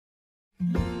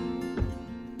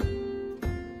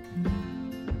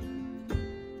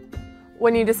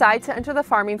When you decide to enter the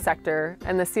farming sector,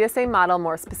 and the CSA model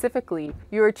more specifically,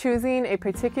 you are choosing a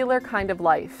particular kind of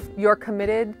life. You're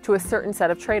committed to a certain set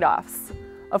of trade-offs.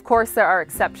 Of course, there are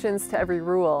exceptions to every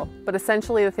rule, but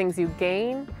essentially the things you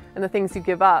gain and the things you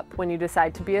give up when you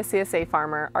decide to be a CSA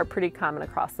farmer are pretty common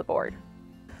across the board.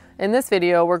 In this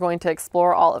video, we're going to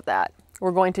explore all of that.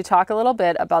 We're going to talk a little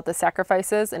bit about the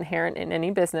sacrifices inherent in any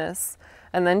business,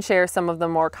 and then share some of the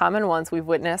more common ones we've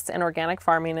witnessed in organic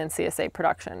farming and CSA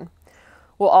production.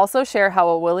 We'll also share how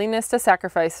a willingness to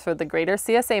sacrifice for the greater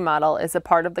CSA model is a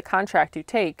part of the contract you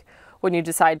take when you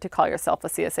decide to call yourself a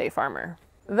CSA farmer.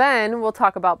 Then we'll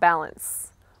talk about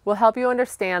balance. We'll help you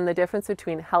understand the difference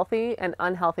between healthy and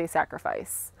unhealthy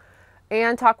sacrifice,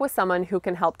 and talk with someone who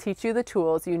can help teach you the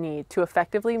tools you need to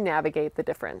effectively navigate the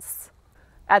difference.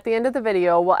 At the end of the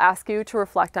video, we'll ask you to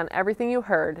reflect on everything you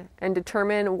heard and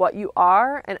determine what you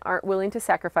are and aren't willing to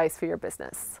sacrifice for your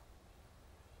business.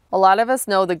 A lot of us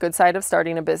know the good side of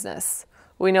starting a business.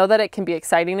 We know that it can be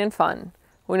exciting and fun.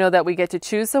 We know that we get to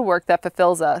choose the work that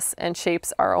fulfills us and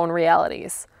shapes our own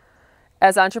realities.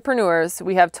 As entrepreneurs,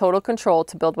 we have total control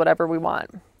to build whatever we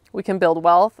want. We can build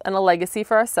wealth and a legacy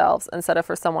for ourselves instead of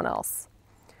for someone else.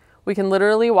 We can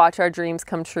literally watch our dreams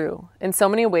come true. In so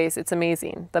many ways, it's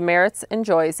amazing. The merits and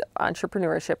joys of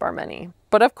entrepreneurship are many.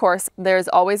 But of course, there's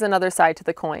always another side to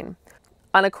the coin.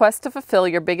 On a quest to fulfill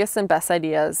your biggest and best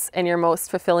ideas and your most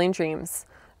fulfilling dreams,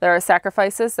 there are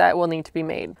sacrifices that will need to be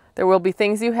made. There will be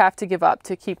things you have to give up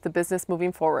to keep the business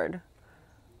moving forward.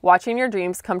 Watching your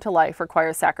dreams come to life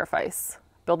requires sacrifice.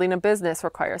 Building a business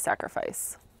requires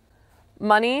sacrifice.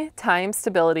 Money, time,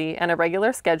 stability, and a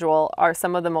regular schedule are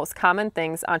some of the most common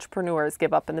things entrepreneurs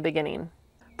give up in the beginning.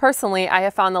 Personally, I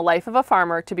have found the life of a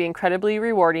farmer to be incredibly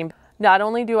rewarding. Not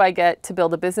only do I get to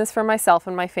build a business for myself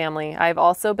and my family, I have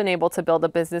also been able to build a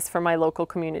business for my local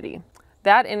community.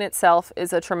 That in itself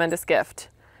is a tremendous gift.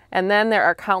 And then there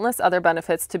are countless other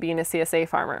benefits to being a CSA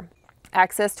farmer.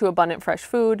 Access to abundant fresh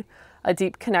food, a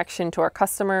deep connection to our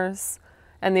customers,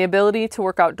 and the ability to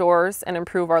work outdoors and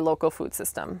improve our local food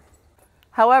system.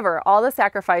 However, all the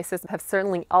sacrifices have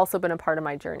certainly also been a part of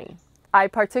my journey. I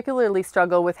particularly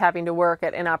struggle with having to work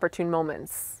at inopportune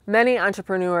moments. Many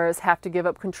entrepreneurs have to give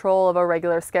up control of a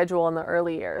regular schedule in the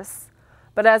early years.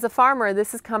 But as a farmer,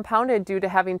 this is compounded due to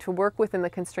having to work within the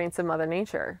constraints of Mother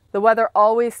Nature. The weather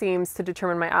always seems to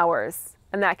determine my hours,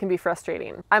 and that can be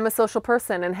frustrating. I'm a social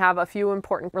person and have a few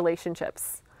important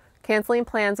relationships. Canceling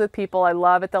plans with people I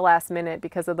love at the last minute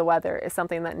because of the weather is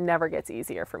something that never gets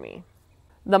easier for me.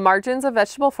 The margins of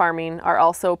vegetable farming are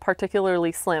also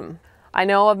particularly slim. I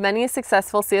know of many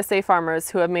successful CSA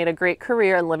farmers who have made a great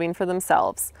career in living for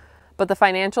themselves, but the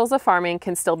financials of farming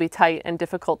can still be tight and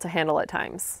difficult to handle at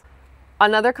times.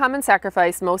 Another common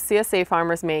sacrifice most CSA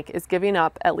farmers make is giving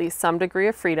up at least some degree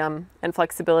of freedom and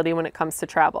flexibility when it comes to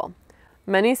travel.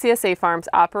 Many CSA farms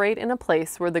operate in a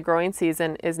place where the growing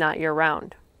season is not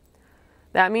year-round.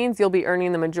 That means you'll be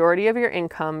earning the majority of your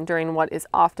income during what is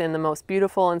often the most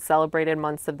beautiful and celebrated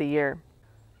months of the year.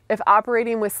 If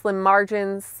operating with slim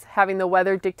margins, having the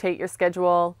weather dictate your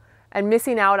schedule, and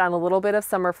missing out on a little bit of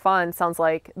summer fun sounds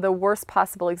like the worst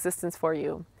possible existence for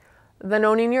you, then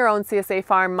owning your own CSA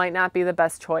farm might not be the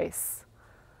best choice.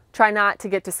 Try not to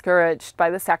get discouraged by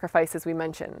the sacrifices we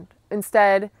mentioned.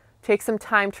 Instead, take some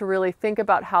time to really think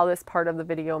about how this part of the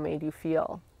video made you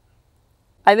feel.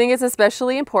 I think it's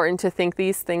especially important to think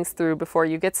these things through before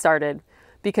you get started,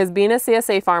 because being a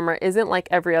CSA farmer isn't like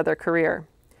every other career.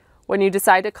 When you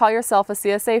decide to call yourself a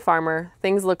CSA farmer,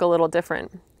 things look a little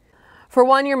different. For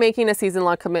one, you're making a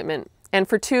season-long commitment, and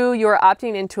for two, you are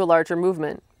opting into a larger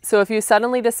movement. So if you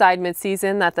suddenly decide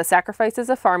mid-season that the sacrifices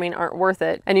of farming aren't worth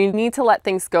it, and you need to let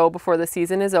things go before the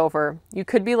season is over, you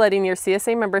could be letting your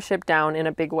CSA membership down in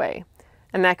a big way,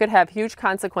 and that could have huge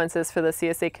consequences for the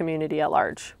CSA community at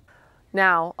large.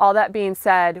 Now, all that being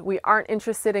said, we aren't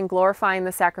interested in glorifying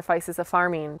the sacrifices of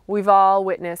farming. We've all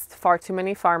witnessed far too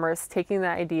many farmers taking the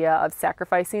idea of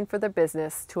sacrificing for their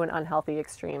business to an unhealthy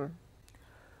extreme.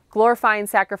 Glorifying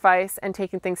sacrifice and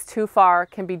taking things too far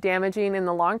can be damaging in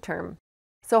the long term.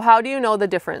 So how do you know the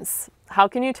difference? How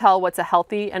can you tell what's a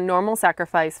healthy and normal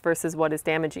sacrifice versus what is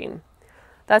damaging?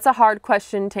 That's a hard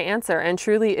question to answer, and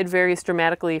truly it varies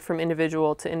dramatically from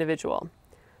individual to individual.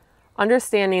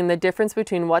 Understanding the difference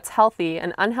between what's healthy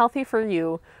and unhealthy for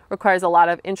you requires a lot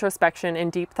of introspection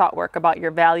and deep thought work about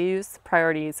your values,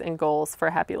 priorities, and goals for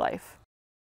a happy life.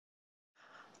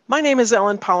 My name is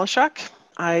Ellen Polishuk.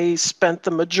 I spent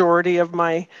the majority of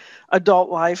my adult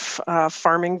life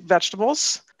farming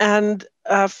vegetables. And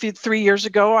 3 years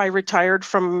ago, I retired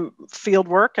from field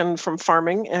work and from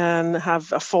farming and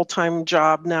have a full-time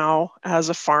job now as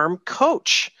a farm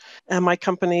coach. And my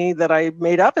company that I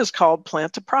made up is called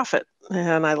Plant to Profit.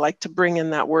 And I like to bring in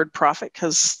that word profit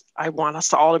because I want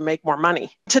us all to make more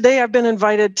money. Today, I've been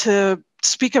invited to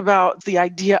speak about the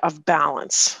idea of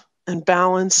balance and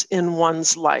balance in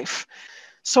one's life.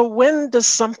 So when does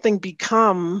something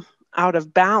become out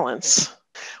of balance?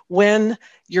 When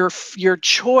your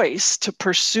choice to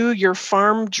pursue your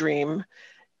farm dream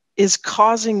is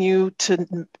causing you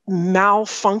to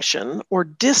malfunction or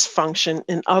dysfunction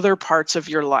in other parts of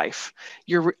your life.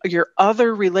 Your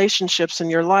other relationships in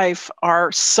your life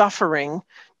are suffering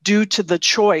due to the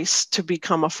choice to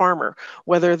become a farmer,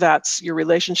 whether that's your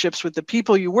relationships with the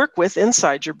people you work with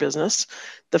inside your business,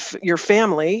 your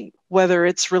family, whether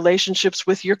it's relationships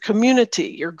with your community,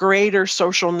 your greater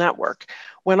social network.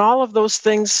 When all of those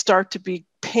things start to be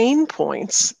pain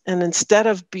points, and instead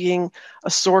of being a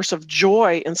source of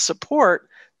joy and support,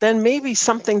 then maybe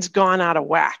something's gone out of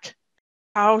whack.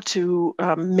 How to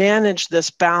manage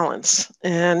this balance.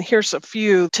 And here's a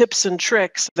few tips and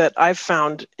tricks that I've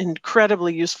found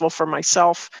incredibly useful for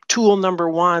myself. Tool number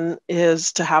one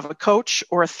is to have a coach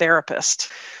or a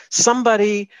therapist,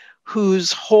 somebody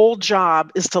whose whole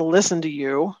job is to listen to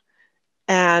you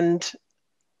and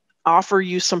offer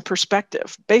you some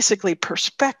perspective. Basically,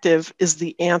 perspective is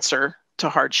the answer to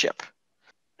hardship.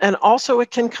 And also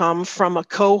it can come from a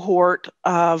cohort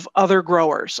of other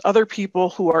growers, other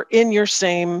people who are in your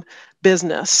same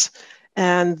business.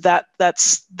 And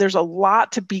there's a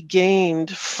lot to be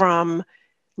gained from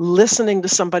listening to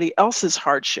somebody else's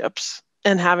hardships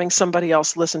and having somebody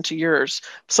else listen to yours.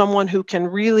 Someone who can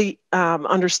really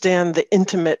understand the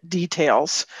intimate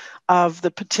details of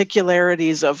the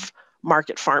particularities of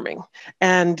market farming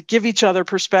and give each other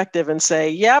perspective and say,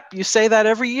 yep, you say that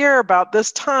every year about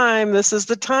this time. This is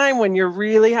the time when you're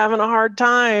really having a hard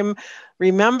time.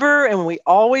 Remember, and we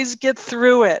always get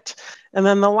through it. And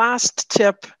then the last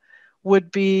tip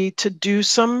would be to do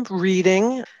some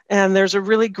reading. And there's a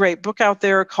really great book out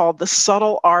there called The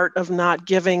Subtle Art of Not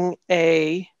Giving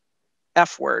a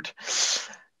F Word.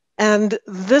 And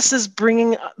this is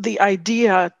bringing the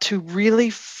idea to really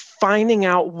finding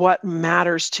out what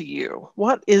matters to you,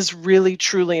 what is really,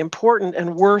 truly important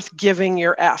and worth giving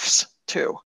your Fs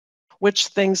to, which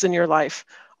things in your life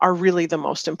are really the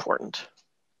most important.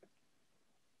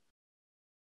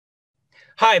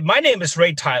 Hi, my name is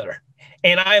Ray Tyler,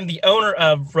 and I am the owner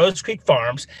of Rose Creek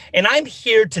Farms, and I'm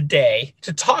here today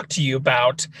to talk to you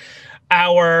about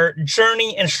our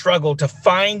journey and struggle to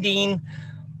finding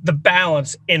the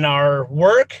balance in our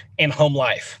work and home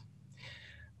life.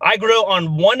 I grow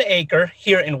on 1 acre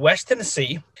here in West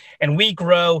Tennessee, and we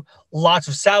grow lots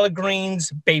of salad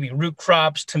greens, baby root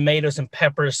crops, tomatoes, and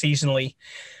peppers seasonally.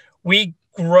 We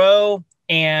grow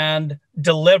and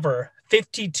deliver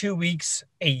 52 weeks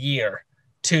a year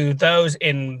to those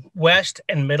in West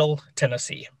and Middle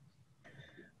Tennessee.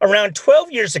 Around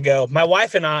 12 years ago, my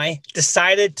wife and I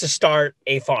decided to start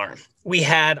a farm. We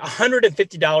had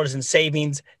 $150 in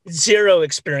savings, zero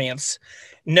experience,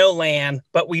 no land,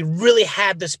 but we really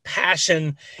had this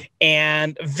passion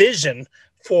and vision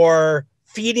for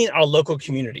feeding our local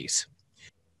communities.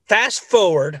 Fast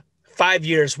forward 5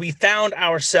 years, we found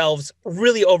ourselves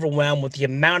really overwhelmed with the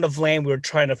amount of land we were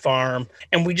trying to farm,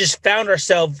 and we just found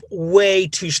ourselves way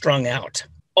too strung out.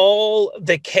 All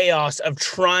the chaos of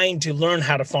trying to learn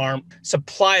how to farm,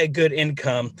 supply a good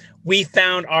income, we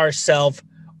found ourselves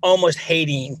almost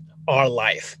hating our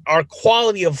life. Our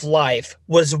quality of life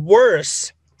was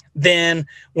worse than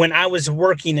when I was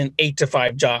working an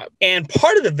 8-to-5 job. And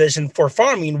part of the vision for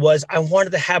farming was I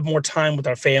wanted to have more time with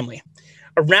our family.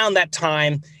 Around that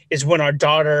time is when our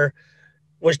daughter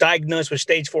was diagnosed with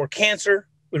stage 4 cancer.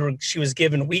 She was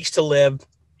given weeks to live.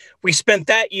 We spent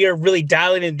that year really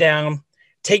dialing it down,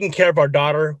 taking care of our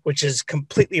daughter, which is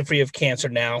completely free of cancer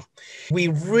now. We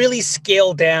really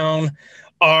scaled down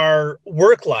our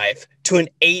work life to an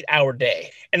 8-hour day.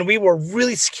 And we were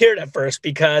really scared at first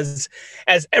because,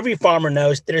 as every farmer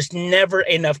knows, there's never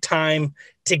enough time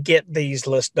to get these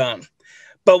lists done.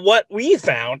 But what we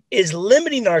found is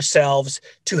limiting ourselves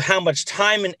to how much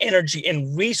time and energy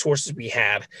and resources we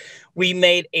had. We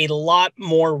made a lot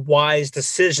more wise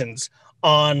decisions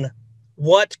on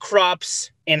what crops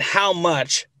and how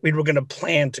much we were going to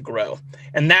plan to grow.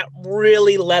 And that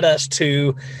really led us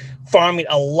to farming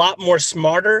a lot more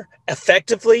smarter,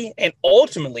 effectively, and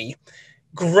ultimately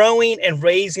growing and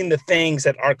raising the things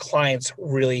that our clients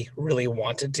really, really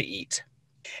wanted to eat.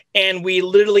 And we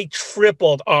literally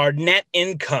tripled our net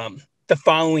income the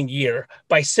following year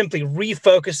by simply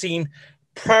refocusing,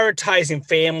 prioritizing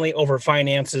family over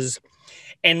finances,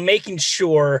 and making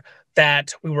sure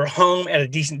that we were home at a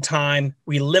decent time.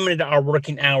 We limited our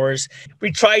working hours.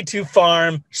 We tried to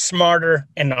farm smarter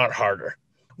and not harder.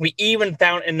 We even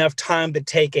found enough time to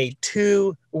take a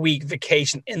 2-week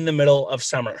vacation in the middle of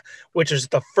summer, which is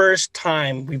the first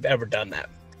time we've ever done that.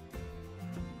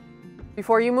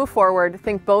 Before you move forward,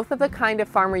 think both of the kind of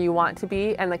farmer you want to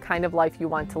be and the kind of life you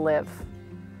want to live.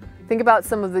 Think about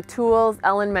some of the tools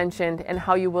Ellen mentioned and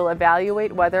how you will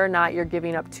evaluate whether or not you're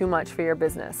giving up too much for your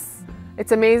business.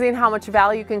 It's amazing how much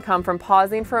value can come from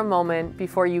pausing for a moment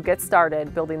before you get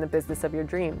started building the business of your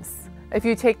dreams. If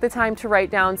you take the time to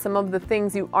write down some of the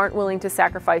things you aren't willing to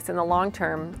sacrifice in the long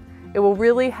term, it will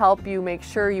really help you make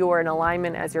sure you are in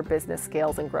alignment as your business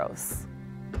scales and grows.